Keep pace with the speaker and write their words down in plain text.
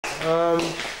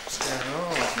What's going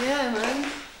on? Yeah, man.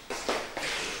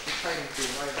 I've been trying to do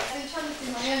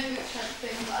my own boot camp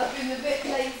thing, but I've been a bit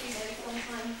lazy though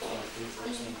sometimes.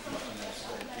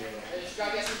 Should I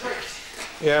get some drinks?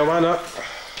 Yeah, why not?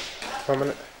 1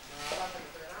 minute.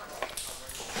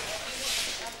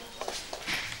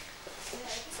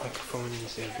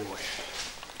 Microphones everywhere.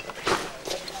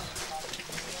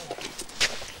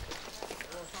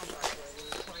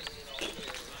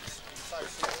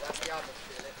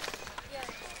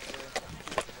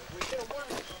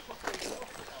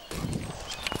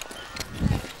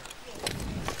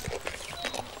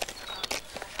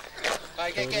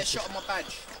 Get a shot of my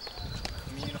badge.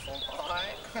 My uniform.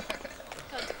 Alright.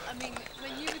 I mean,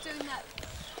 when you were doing that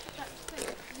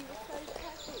thing, you were so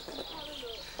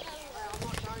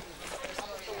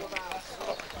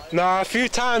perfect. No, a few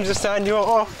times this time you were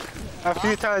off. A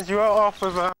few times you were off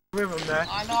with him there.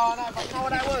 I know, but you know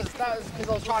what that was? That was because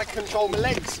I was trying to control my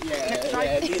legs.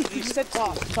 Yeah. You said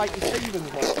that, take your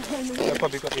Stevens, mate. I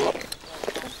probably got you.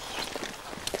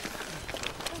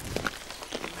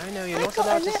 I know you're not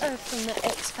allowed to. I got a letter from the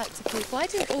X Factor people. I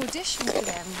didn't audition for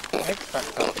them. X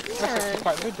Factor? That's actually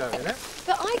quite good though, isn't it?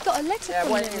 But I got a letter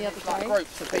from them the other day. Like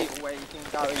groups of people where you can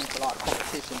go into like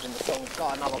competitions and the song's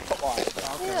got another pop right.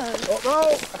 Okay. Yeah. Oh,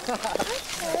 no! Okay.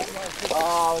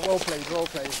 Oh, well played, well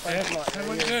played. Yeah, that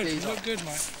looked good, it looked good,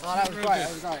 mate. Oh, that was great, that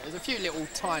was great. There's a few little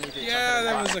tiny bits. Yeah,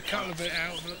 there was a couple of bit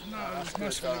out, but no,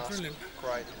 most of it looked brilliant.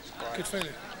 Great. Good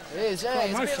feeling. It is, yeah,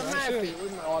 it's a bit of a mad beat,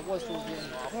 wasn't it? Oh, it was towards the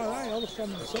end. Well, hey, I was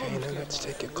from the side. Okay, now let's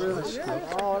take a close look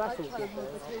Oh, that's all good.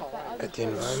 at the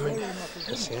environment.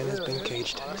 The sand has been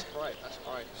caged in. That's great, that's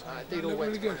great. Did all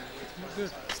Really good.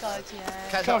 Good. Started, yeah.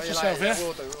 Catch Look up after with you yourself, later. yeah?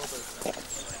 We'll do.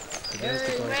 There's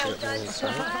the guy to the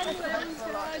side.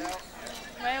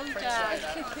 Well done.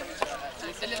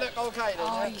 Did it look okay then?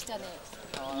 Oh, you've done it.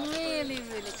 Really,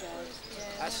 really good. Yeah.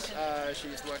 That's,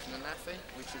 she's working on NAFI,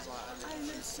 which is like,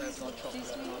 she's served like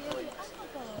chocolate.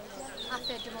 I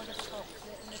fed them all the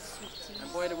chocolate and the sweet tea.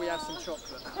 And boy, did we have some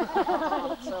chocolate.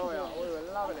 Sorry, we were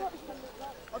loving it.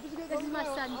 This is my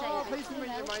son, David. Pleased to meet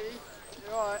you, matey.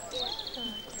 You alright?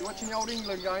 You watching the old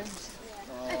England games?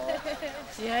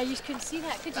 Yeah, you couldn't see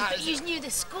that, could you? But you knew the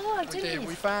score, didn't you?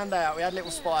 We found out. We had little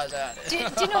spies out. Do you know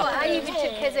what? I even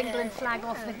took his England flag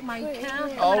off my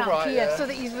car Right, here yeah. so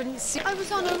that you wouldn't see. I was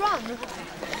on a run.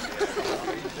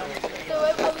 So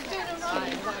I was doing a run.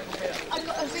 I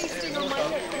got a bee sting on my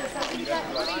lip.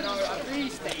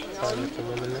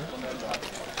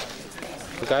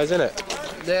 The guy's in it.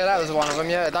 Yeah, that was one of them.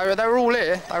 Yeah, they were all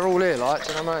here. They were all here, like,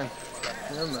 do you know what I mean?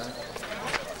 Yeah, man.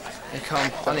 Here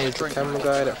come. I need a drink. The camera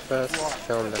guy that first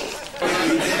filmed it. It's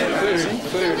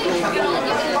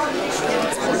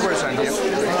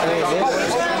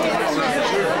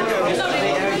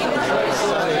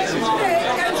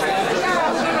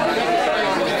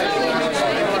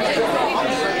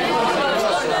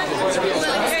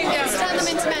turned them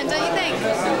into men, don't you think? Do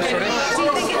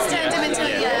you think it's turned him into,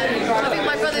 yeah? I think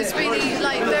my brother's really,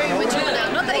 like, very mature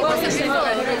now. Not that he wasn't before,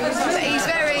 but he's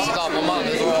very... She's like my mum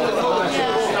as well.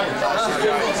 Yeah.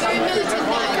 Very militant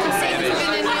now. You can see he's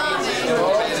been in the army.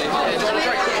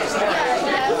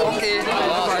 Okay.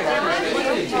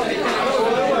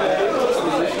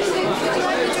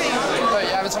 Hey,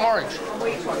 you having some orange?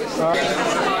 Sorry.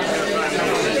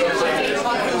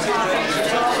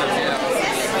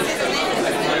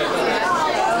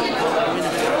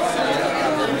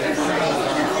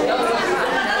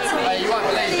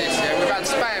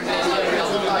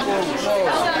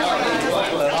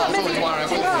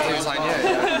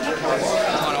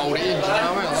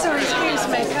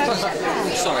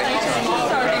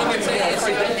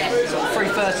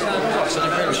 3:30. I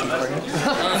didn't realise you were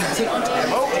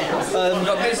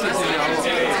got business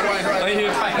now. Are you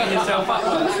packing yourself up?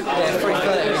 Yeah, 3:30. We've got to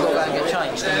go and get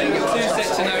changed. 2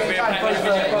 sets and over here.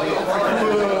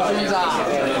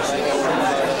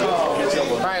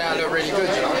 Right, that look really good.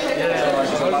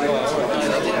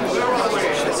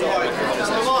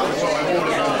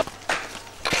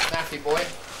 Naffy boy.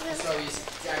 So he's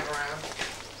going around.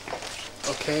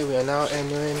 Okay, we are now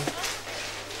entering.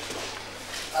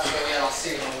 That's where we had our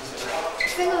sing-along.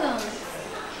 Sing-along?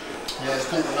 Yeah, it's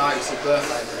called the night, it's a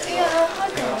birthday. Yeah, I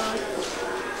know.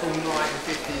 All night and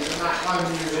 50s. And that home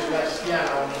music, that's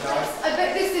piano on the go. I bet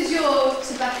this is your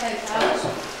tobacco pouch.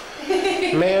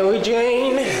 Mary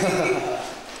Jane!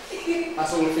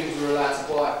 That's all the things we were allowed to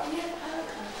buy.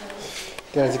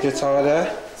 There's a guitar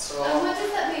there. So, And what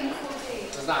does that mean, 14?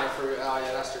 there's nothing through it. Oh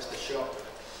yeah, that's just the shop.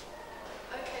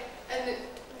 Okay, and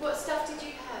what stuff did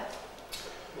you have?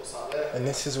 What's up there? And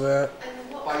this is where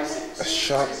And what Basics. a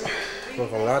shop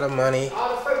with a lot of money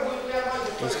Oh, the food, we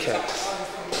have is kept.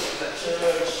 the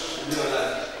church.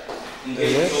 In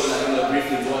this?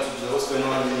 What's going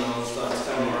on and stuff.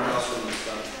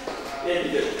 Yeah, you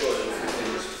get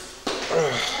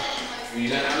you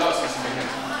don't have lots of something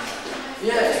now?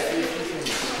 Yeah.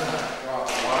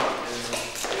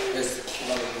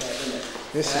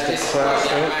 This is the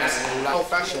classic. Old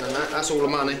fashioned and that's all the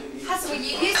money. Hazel, were you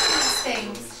using these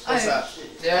things? What's that?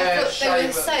 Yeah, I thought they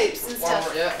were shaver. soaps and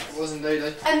stuff. Yeah, it wasn't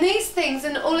doody. And these things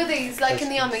and all of these, like in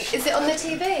the army, is it on the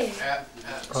TV? Yeah.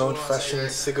 Old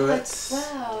fashioned cigarettes.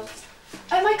 Wow.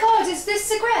 Oh my god, is this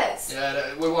cigarettes?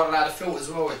 Yeah, we weren't allowed to filter as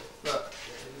well. Look.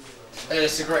 Yeah, the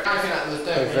cigarette. I think that was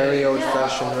doing. A very old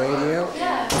fashioned radio.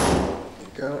 Yeah.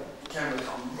 Go. Camera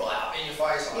come right up in your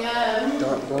face. Like Yeah.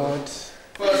 Dartboard.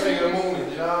 First thing in the morning,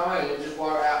 you know what I mean? You just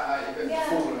work out how you're Yeah.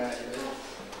 falling out.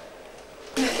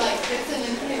 Like written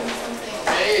in pin or something.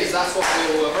 It is, that's what we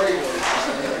all agree with.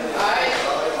 Hey,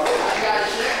 you got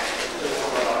shit.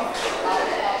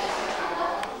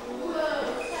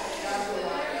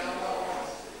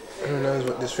 Who knows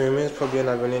what this room is? Probably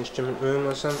another instrument room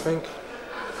or something.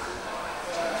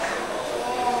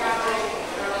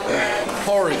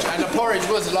 Porridge, and the porridge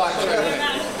was like too, wasn't it?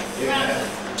 Yeah.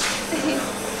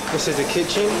 This is the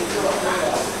kitchen.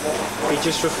 He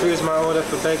just refused my order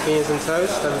for baked beans and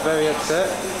toast. I'm very upset.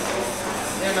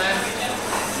 Yeah, man.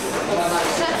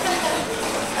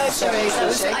 Oh, sorry.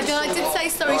 I did say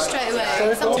sorry straight away.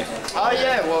 Oh,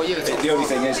 yeah, well, you. The only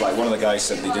thing is, like, one of the guys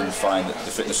said they didn't find that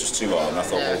the fitness was too hard, and I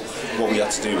thought, well, what we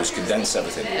had to do was condense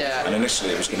everything. Yeah. And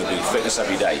initially it was going to be fitness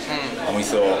every day, and we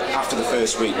thought, after the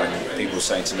first week when people were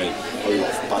saying to me, oh, you've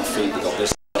got bad feet, we've got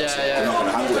this, we're not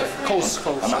going to handle it. Of course.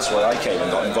 And that's why I came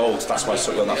and got involved. That's why I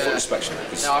took on that foot inspection.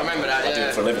 Yeah, I remember that. I do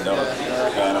it for a living, don't I?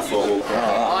 And I thought, well,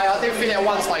 I did feel it at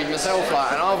one stage myself,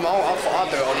 like, and I thought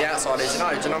I'd do it on the outside, do you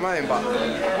know what I mean? But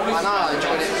I know I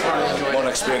enjoyed it, thoroughly enjoyed one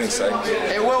it. experience, eh?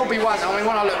 It will be one, I mean,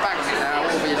 when I look back at it now,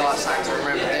 it will be like something to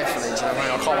remember, definitely, do you know what I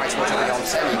mean? I can't wait to watch it on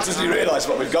telly. Doesn't he realise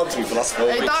what we've gone through for the last 4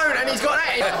 He weeks? don't, and he's got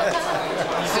that.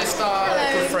 He's just a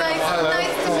good friend of mine.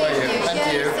 Nice to meet you. Thank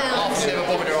you. I've never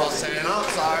bothered her on turning up,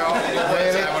 so I'll when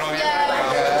I get back.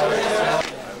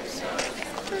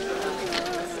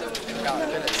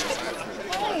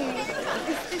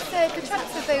 Is this the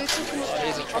tractor they were talking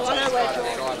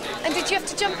about? And did you have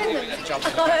to jump in them?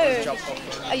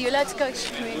 Are you allowed to go?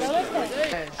 Can we go over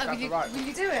there? Will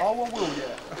you do it? Oh, well, will you?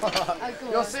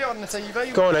 You'll see it on the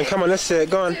TV. Go on then, come on, let's see it,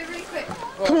 go on. Do it really quick.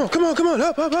 Come on,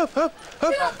 up, Watch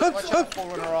out,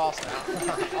 fall on her ass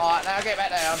now. Alright, now get back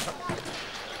down.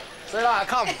 See you later,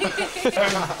 come.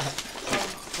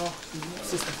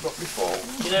 Sister's got me fall.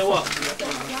 You know what?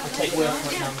 I'll take work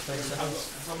right now,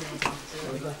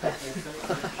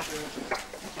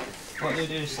 what do you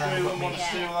do, Sam? You wouldn't want to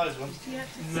steal those ones?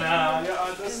 Nah,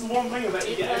 that's the one thing about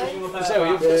you get everything about. So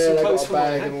you've got some clothes for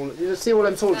bag and all. You see all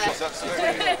them torch shots?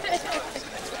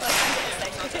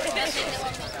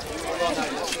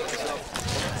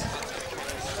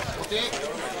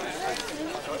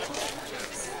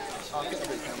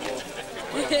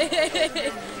 I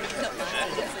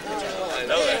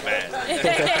know that man.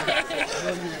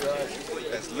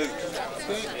 That's Luke.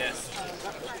 Yes.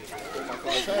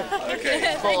 Okay.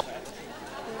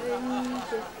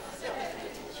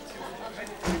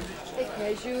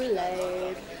 Because you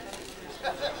lied.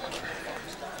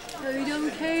 I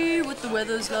don't care what the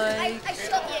weather's like.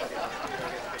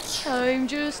 I'm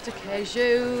just a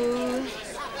casual.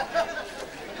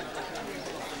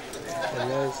 And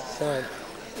there's the sign.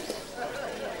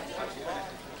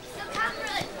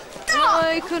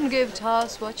 I couldn't give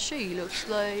Tass what she looks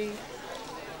like.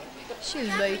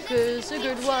 She'll make us a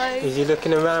good wife. Is he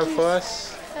looking around for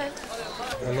us?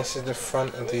 And this is the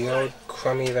front of the old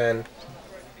crummy van.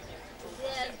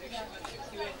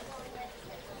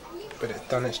 But it's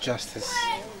done its justice.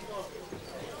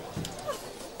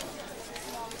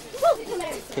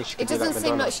 It doesn't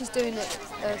seem like she's doing it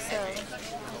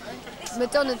herself.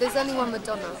 Madonna, there's only one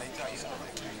Madonna.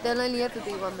 There'll only ever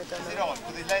be one Madonna.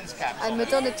 And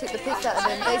Madonna took the piss out of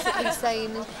them, basically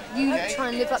saying, you try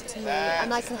and live up to me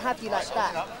and I can have you like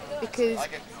that. Because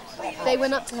they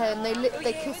went up to her and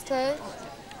they kissed her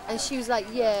and she was like,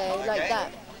 yeah, like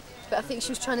that. But I think she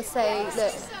was trying to say,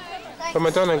 look. But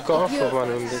Madonna got off with one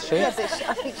of them, did she? Yeah, but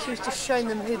I think she was just showing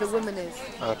them who the woman is.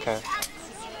 Okay. Yeah.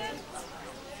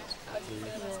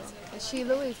 And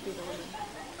she'll always be the woman.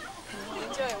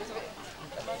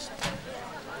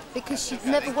 Because she'd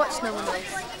never watched no one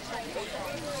else.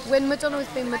 When Madonna was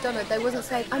being Madonna, they wasn't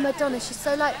saying, oh, Madonna, she's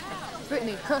so like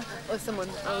Britney, or someone,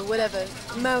 or whatever,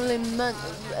 Marilyn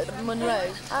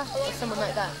Monroe, or someone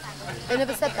like that. They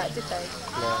never said that, did they?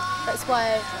 No. That's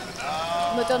why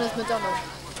Madonna's Madonna,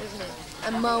 isn't it?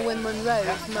 And Marilyn Monroe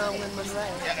is Marilyn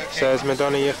Monroe. So is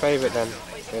Madonna your favourite then?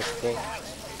 basically.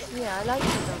 Yeah, I like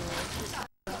Madonna.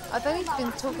 I've only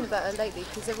been talking about her lately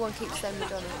because everyone keeps saying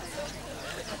Madonna.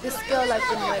 This girl I've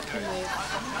been working with,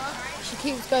 she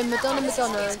keeps going Madonna,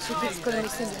 Madonna, and she keeps calling me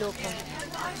Cyndi Lauper.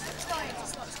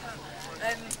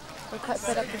 We're quite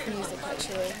fed up with music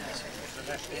actually.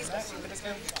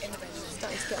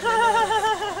 Starting to get on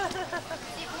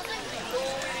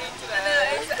my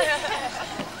nerves.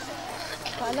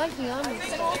 But I like the army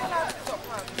stuff.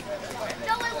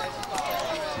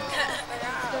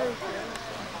 Very good.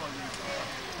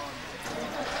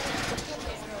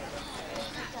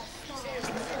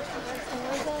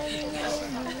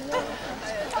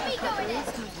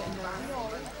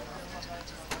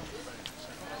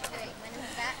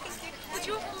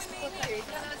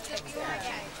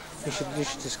 You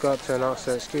should just go up to her and ask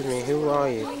her, excuse me, who are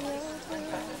you?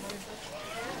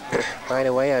 By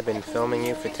the way, I've been filming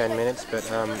you for 10 minutes, but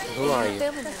who are you?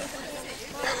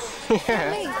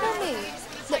 Yeah.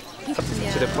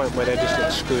 To the point where they just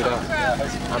look screwed up.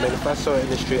 I mean, if I saw it in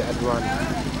the street, I'd run.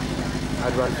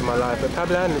 I'd run for my life. But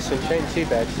Pamela Anderson, she ain't too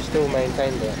bad. She still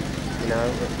maintained it, you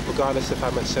know, regardless of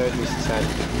how much surgery she's had.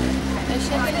 Has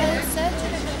she ever had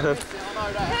surgery?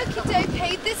 Okie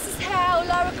dokie, this is how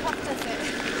Lara Croft does it.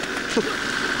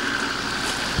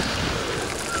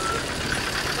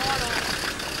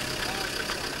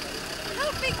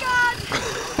 Help me, God!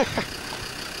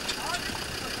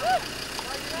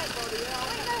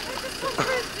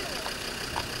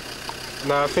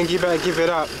 No, I think you better give it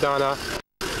up, Donna.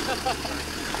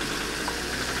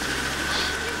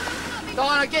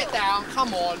 Donna, get down,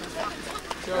 come on.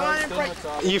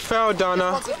 You failed,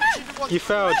 Donna. You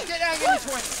failed. Get down, get this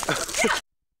way.